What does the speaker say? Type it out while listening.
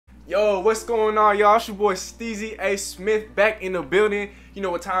Yo, what's going on, y'all? It's your boy Steezy Smith back in the building. You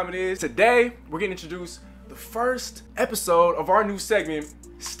know what time it is. Today, we're gonna introduce the first episode of our new segment,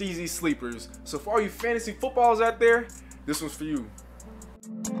 Steezy Sleepers. So for all you fantasy footballers out there, this one's for you.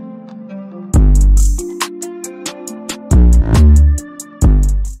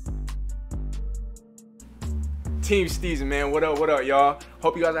 Team Steezy, man, what up, y'all?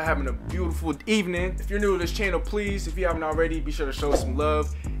 Hope you guys are having a beautiful evening. If you're new to this channel, please, if you haven't already, be sure to show some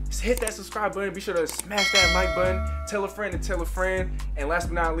love. Just hit that subscribe button, be sure to smash that like button, tell a friend and tell a friend, and last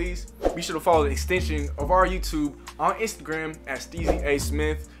but not least, be sure to follow the extension of our YouTube on Instagram at Steezy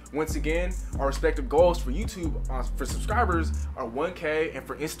Smith. Once again, our respective goals for YouTube for subscribers are 1K, and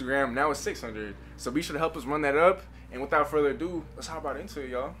for Instagram now it's 600. So be sure to help us run that up, and without further ado, let's hop right into it,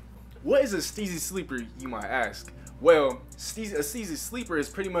 y'all. What is a Steezy Sleeper, you might ask? Well, a Steezy Sleeper is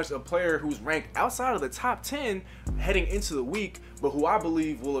pretty much a player who's ranked outside of the top 10 heading into the week, but who I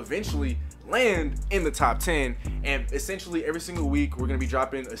believe will eventually land in the top 10. And essentially every single week we're going to be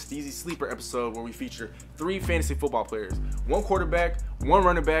dropping a Steezy Sleeper episode where we feature 3 fantasy football players, 1 quarterback, 1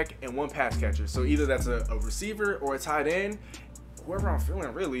 running back, and 1 pass catcher. So either that's a receiver or a tight end, whoever I'm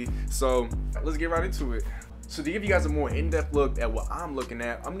feeling really. So let's get right into it. So to give you guys a more in-depth look at what I'm looking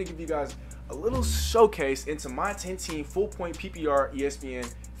at, I'm going to give you guys a little showcase into my 10-team full-point PPR ESPN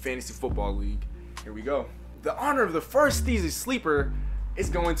Fantasy Football League. Here we go. The honor of the first Steezy Sleeper is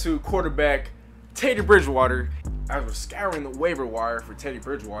going to quarterback Teddy Bridgewater. As we're scouring the waiver wire for Teddy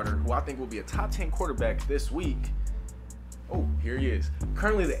Bridgewater, who I think will be a top 10 quarterback this week. Oh, here he is.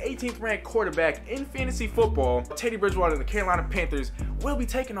 Currently the 18th ranked quarterback in fantasy football, Teddy Bridgewater and the Carolina Panthers will be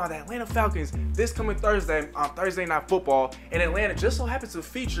taking on the Atlanta Falcons this coming Thursday on Thursday Night Football. And Atlanta just so happens to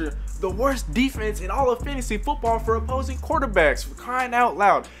feature the worst defense in all of fantasy football for opposing quarterbacks, for crying out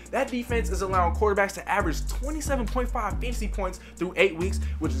loud. That defense is allowing quarterbacks to average 27.5 fantasy points through 8 weeks,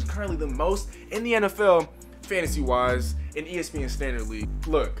 which is currently the most in the NFL fantasy-wise in ESPN Standard League.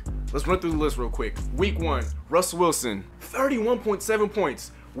 Look, let's run through the list real quick. Week 1, Russell Wilson, 31.7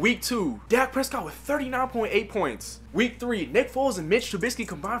 points. Week 2, Dak Prescott with 39.8 points. Week 3, Nick Foles and Mitch Trubisky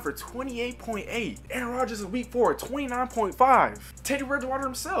combined for 28.8. Aaron Rodgers in Week 4, 29.5. Teddy Bridgewater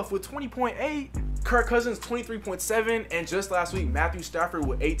himself with 20.8. Kirk Cousins 23.7, and just last week Matthew Stafford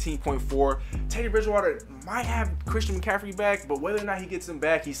with 18.4. Teddy Bridgewater might have Christian McCaffrey back, but whether or not he gets him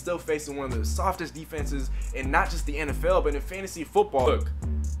back, he's still facing one of the softest defenses in not just the NFL, but in fantasy football. Look,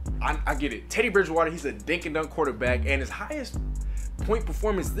 I get it. Teddy Bridgewater, he's a dink and dunk quarterback, and his highest point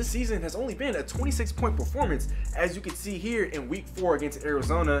performance this season has only been a 26-point performance, as you can see here in Week 4 against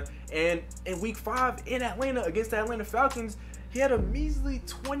Arizona, and in Week 5 in Atlanta against the Atlanta Falcons. He had a measly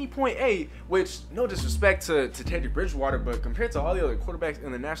 20.8, which, no disrespect to Teddy Bridgewater, but compared to all the other quarterbacks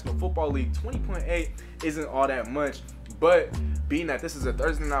in the National Football League, 20.8 isn't all that much. But being that this is a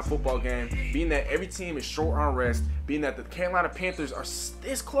Thursday night football game, being that every team is short on rest, being that the Carolina Panthers are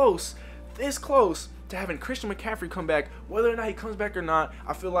this close to having Christian McCaffrey come back, whether or not he comes back or not,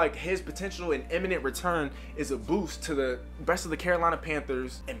 I feel like his potential and imminent return is a boost to the rest of the Carolina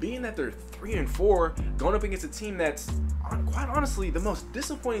Panthers. And being that they're 3-4, going up against a team that's quite honestly the most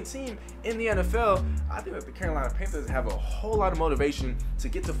disappointing team in the NFL, I think that the Carolina Panthers have a whole lot of motivation to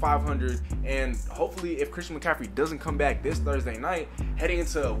get to 500, and hopefully if Christian McCaffrey doesn't come back this Thursday night, heading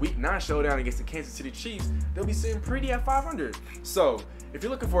into a Week 9 showdown against the Kansas City Chiefs, they'll be sitting pretty at 500. So if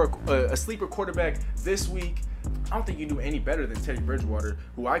you're looking for a sleeper quarterback this week, I don't think you can do any better than Teddy Bridgewater,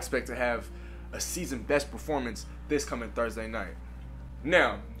 who I expect to have a season best performance this coming Thursday night.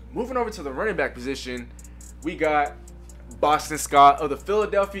 Now, moving over to the running back position, we got Boston Scott of the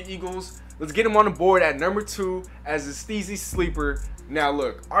Philadelphia Eagles. Let's get him on the board at number 2 as a Steezy Sleeper. Now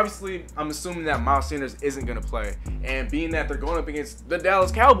look, obviously I'm assuming that Miles Sanders isn't going to play, and being that they're going up against the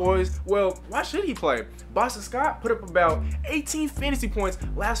Dallas Cowboys, well, why should he play? Boston Scott put up about 18 fantasy points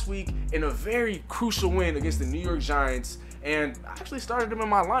last week in a very crucial win against the New York Giants, and I actually started him in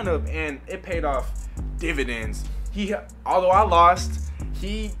my lineup and it paid off dividends. Although I lost,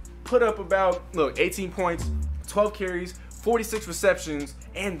 he put up about, look, 18 points, 12 carries, 46 receptions,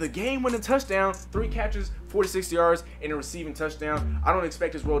 and the game-winning touchdown, 3 catches, 46 yards, and a receiving touchdown. I don't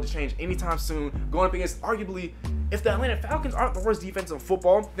expect his role to change anytime soon, going up against arguably, if the Atlanta Falcons aren't the worst defense in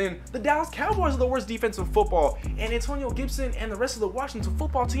football, then the Dallas Cowboys are the worst defense in football. And Antonio Gibson and the rest of the Washington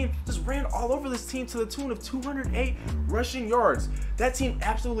football team just ran all over this team to the tune of 208 rushing yards. That team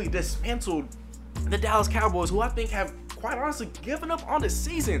absolutely dismantled the Dallas Cowboys, who I think have quite honestly given up on the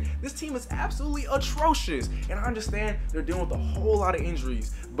season. This team is absolutely atrocious, and I understand they're dealing with a whole lot of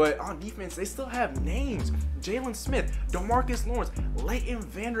injuries, but on defense they still have names: Jalen Smith, DeMarcus Lawrence, Leighton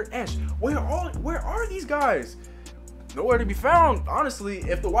Vander Esch. Where are these guys? nowhere to be found. Honestly,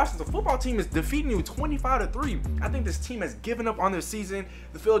 if the Washington football team is defeating you 25-3, I think this team has given up on their season.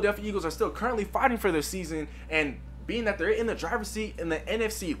 The Philadelphia Eagles are still currently fighting for their season, and being that they're in the driver's seat in the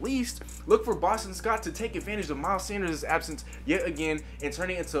NFC East, look for Boston Scott to take advantage of Miles Sanders' absence yet again and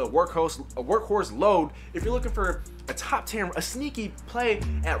turning it into a workhorse load. If you're looking for a top 10, a sneaky play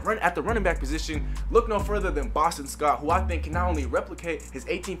at the running back position, look no further than Boston Scott, who I think can not only replicate his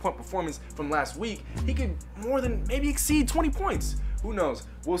 18-point performance from last week, he could more than maybe exceed 20 points. Who knows?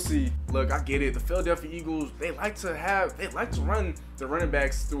 We'll see. Look, I get it. The Philadelphia Eagles, they like to run the running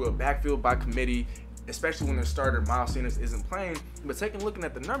backs through a backfield by committee, especially when their starter Miles Sanders isn't playing. But looking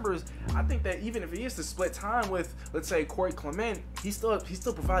at the numbers, I think that even if he is to split time with, let's say, Corey Clement, he still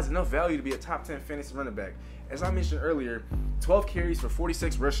provides enough value to be a top 10 fantasy running back. As I mentioned earlier, 12 carries for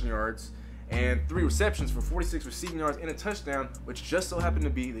 46 rushing yards and 3 receptions for 46 receiving yards and a touchdown, which just so happened to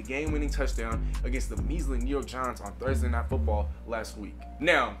be the game-winning touchdown against the measly New York Giants on Thursday Night Football last week.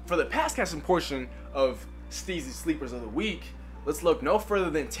 Now, for the pass catching portion of Steezy Sleepers of the week, let's look no further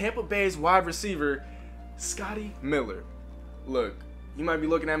than Tampa Bay's wide receiver, Scotty Miller. Look, you might be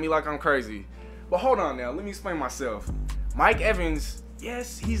looking at me like I'm crazy, but hold on now, let me explain myself. Mike Evans,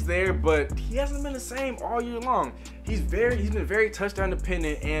 yes, he's there, but he hasn't been the same all year long. He's been very touchdown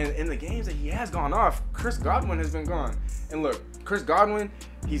dependent, and in the games that he has gone off, Chris Godwin has been gone. And look, Chris Godwin,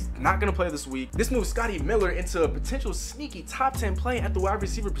 he's not going to play this week. This moves Scotty Miller into a potential sneaky top 10 play at the wide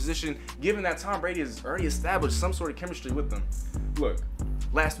receiver position, given that Tom Brady has already established some sort of chemistry with them. Look,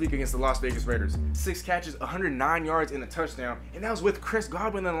 last week against the Las Vegas Raiders, 6 catches, 109 yards, and a touchdown, and that was with Chris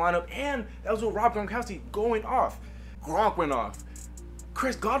Godwin in the lineup, and that was with Rob Gronkowski going off. Gronk went off.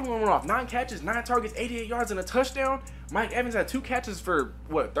 Chris Godwin went off. 9 catches, 9 targets, 88 yards, and a touchdown. Mike Evans had 2 catches for,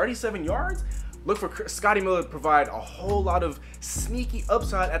 37 yards? Look for Scotty Miller to provide a whole lot of sneaky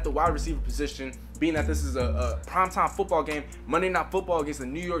upside at the wide receiver position, being that this is a primetime football game, Monday Night Football against the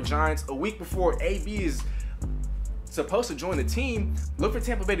New York Giants, a week before AB is supposed to join the team. Look for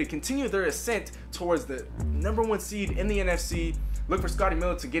Tampa Bay to continue their ascent towards the #1 seed in the NFC. Look for Scotty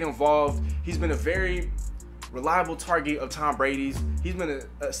Miller to get involved. He's been a very reliable target of Tom Brady's. He's been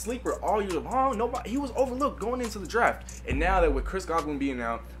a sleeper all year long. He was overlooked going into the draft. And now that with Chris Godwin being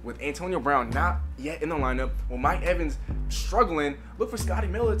out, with Antonio Brown not yet in the lineup, with Mike Evans struggling, look for Scotty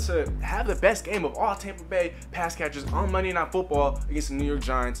Miller to have the best game of all Tampa Bay pass catchers on Monday Night Football against the New York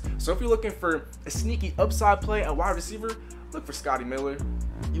Giants. So if you're looking for a sneaky upside play at wide receiver, look for Scotty Miller.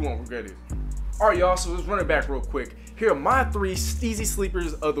 You won't regret it. All right, y'all, so let's run it back real quick. Here are my 3 Steezy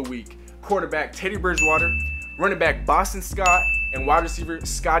Sleepers of the week. Quarterback, Teddy Bridgewater. Running back, Boston Scott. And wide receiver,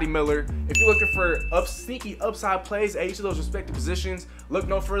 Scotty Miller. If you're looking for sneaky upside plays at each of those respective positions, look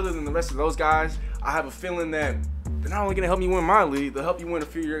no further than the rest of those guys. I have a feeling that they're not only going to help me win my league, they'll help you win a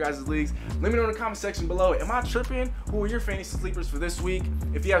few of your guys' leagues. Let me know in the comment section below. Am I tripping? Who are your fantasy sleepers for this week?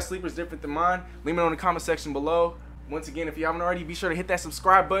 If you have sleepers different than mine, let me know in the comment section below. Once again, if you haven't already, be sure to hit that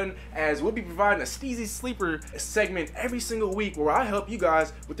subscribe button, as we'll be providing a Steezy Sleeper segment every single week where I help you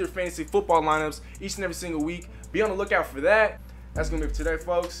guys with your fantasy football lineups each and every single week. Be on the lookout for that. That's going to be it for today,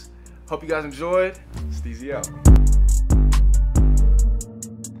 folks. Hope you guys enjoyed. Steezy out.